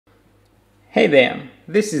Hey there,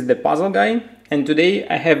 this is the puzzle guy, and today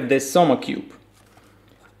I have the Soma Cube.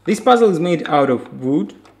 This puzzle is made out of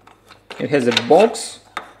wood. It has a box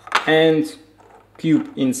and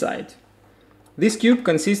cube inside. This cube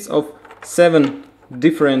consists of 7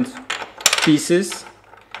 different pieces.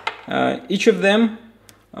 Each of them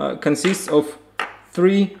consists of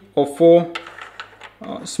 3 or 4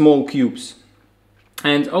 small cubes.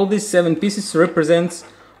 And all these 7 pieces represents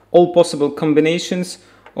all possible combinations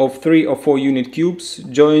of 3 or 4 unit cubes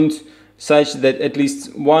joined such that at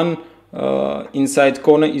least one inside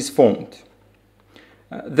corner is formed.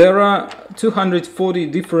 There are 240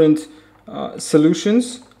 different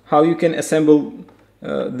solutions how you can assemble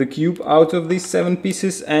the cube out of these 7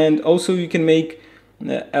 pieces, and also you can make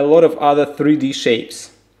a lot of other 3D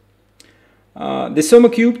shapes. The Soma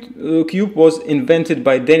cube was invented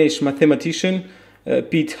by Danish mathematician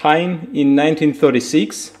Piet Hein in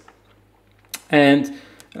 1936, and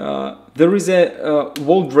there is a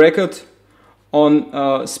world record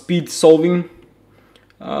on speed solving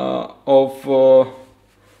of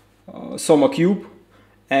Soma Cube,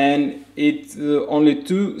 and it's only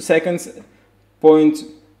 2 seconds,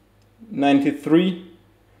 0.93,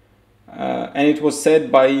 and it was set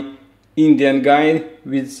by Indian guy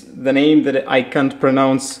with the name that I can't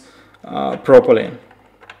pronounce properly.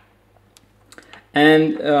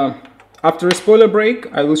 And after a spoiler break,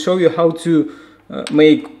 I will show you how to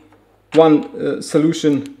make one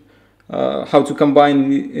solution, how to combine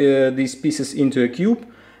these pieces into a cube,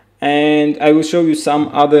 and I will show you some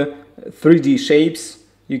other 3D shapes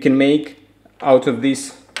you can make out of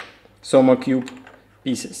these Soma Cube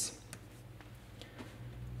pieces.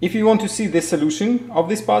 If you want to see the solution of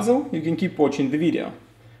this puzzle, you can keep watching the video.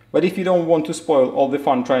 But if you don't want to spoil all the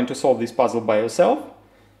fun trying to solve this puzzle by yourself,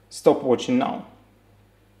 stop watching now.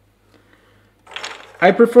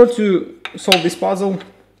 I prefer to solve this puzzle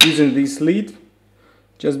using this lid,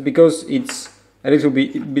 just because it's a little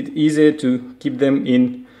bit easier to keep them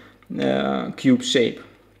in cube shape.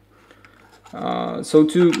 So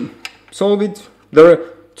to solve it, there are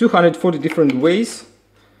 240 different ways,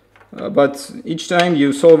 but each time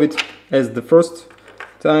you solve it as the first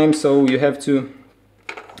time, so you have to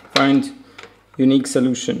find unique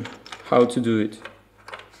solution how to do it.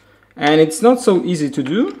 And it's not so easy to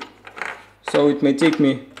do, so it may take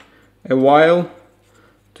me a while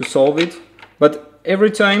to solve it, but every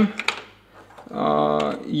time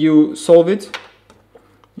you solve it,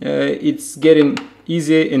 it's getting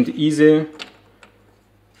easier and easier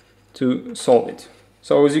to solve it.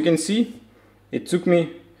 So as you can see, it took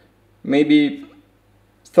me maybe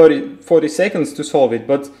 40 seconds to solve it,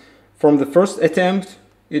 but from the first attempt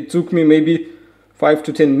it took me maybe 5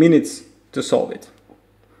 to 10 minutes to solve it.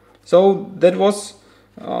 So that was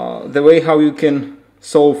the way how you can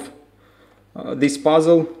solve this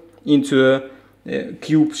puzzle into a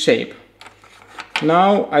cube shape.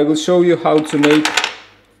 Now I will show you how to make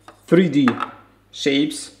 3D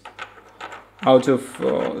shapes out of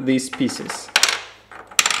these pieces.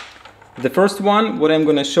 The first one, what I'm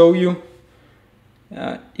going to show you,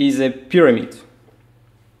 is a pyramid.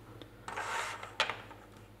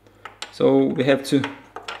 So we have to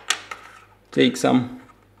take some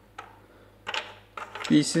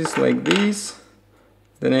pieces like this.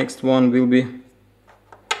 The next one will be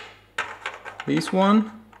this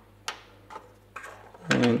one,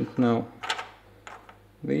 and now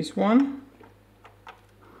this one,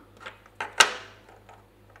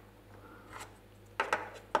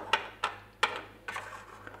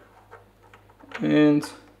 and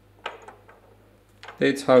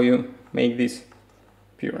that's how you make this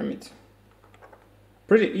pyramid.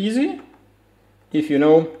 Pretty easy if you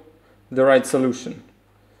know the right solution.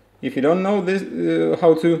 If you don't know this,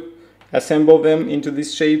 how to assemble them into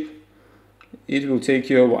this shape, it will take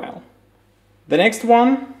you a while. The next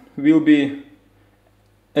one will be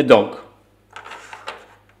a dog.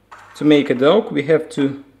 To make a dog, we have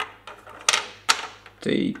to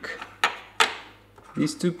take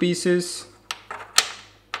these 2 pieces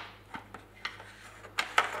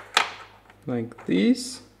like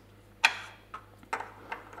this.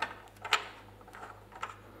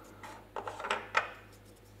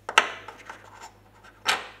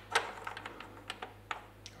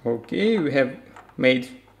 Okay, we have made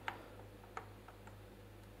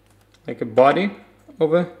like a body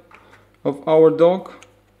of our dog,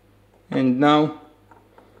 and now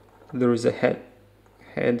there is a head.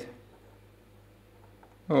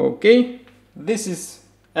 Okay, this is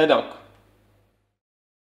a dog.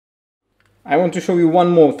 I want to show you one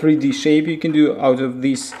more 3D shape you can do out of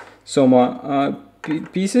these Soma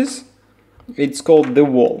pieces. It's called the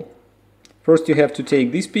wall. First you have to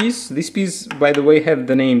take this piece. This piece, by the way, have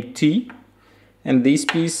the name T. and this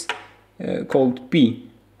piece called P.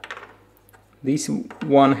 This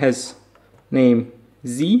one has name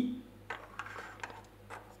Z,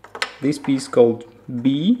 this piece called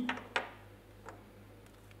B.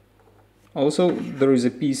 Also there is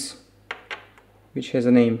a piece which has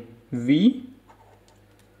a name V.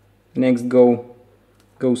 Next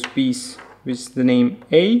goes piece with the name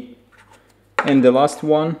A, and the last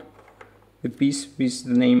one the piece with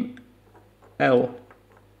the name L.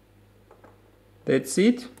 That's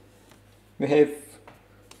it. We have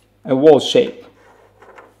a wall shape.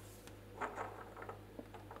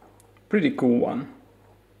 Pretty cool one.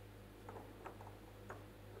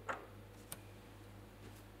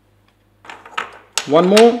 One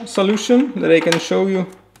more solution that I can show you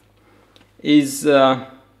is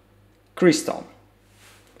crystal.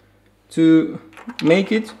 To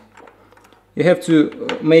make it, you have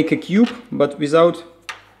to make a cube, but without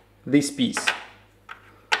this piece.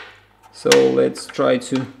 So let's try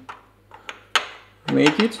to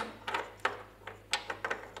make it.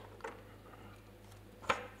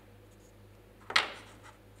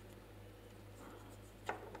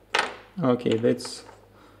 Okay, that's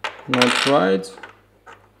not right.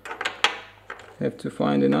 Have to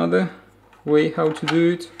find another way how to do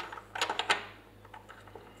it.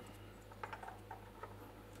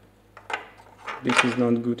 This is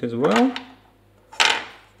not good as well.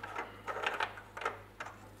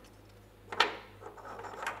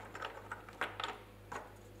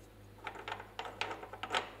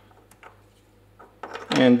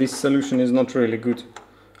 And this solution is not really good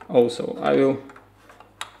also. I will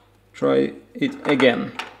try it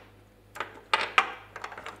again.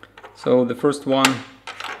 So the first one,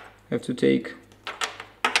 I have to take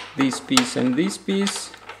this piece and this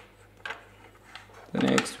piece. The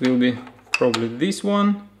next will be probably this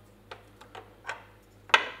one.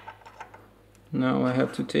 Now I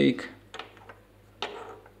have to take, I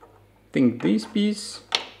think, this piece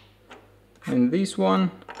and this one.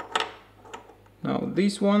 Now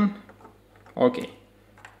this one. Okay,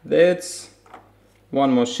 that's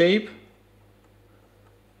one more shape.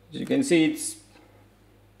 As you can see,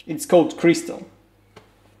 it's called crystal.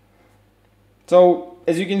 So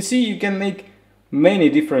as you can see, you can make many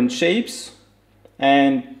different shapes,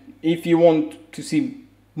 and if you want to see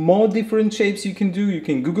more different shapes you can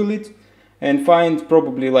Google it and find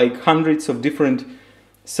probably like hundreds of different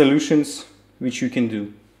solutions which you can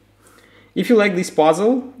do. If you like this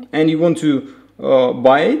puzzle and you want to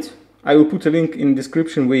buy it, I will put a link in the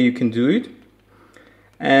description where you can do it.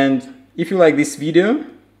 And if you like this video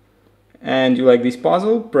and you like this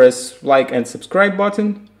puzzle, press like and subscribe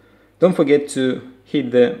button. Don't forget to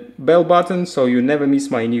hit the bell button so you never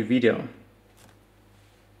miss my new video.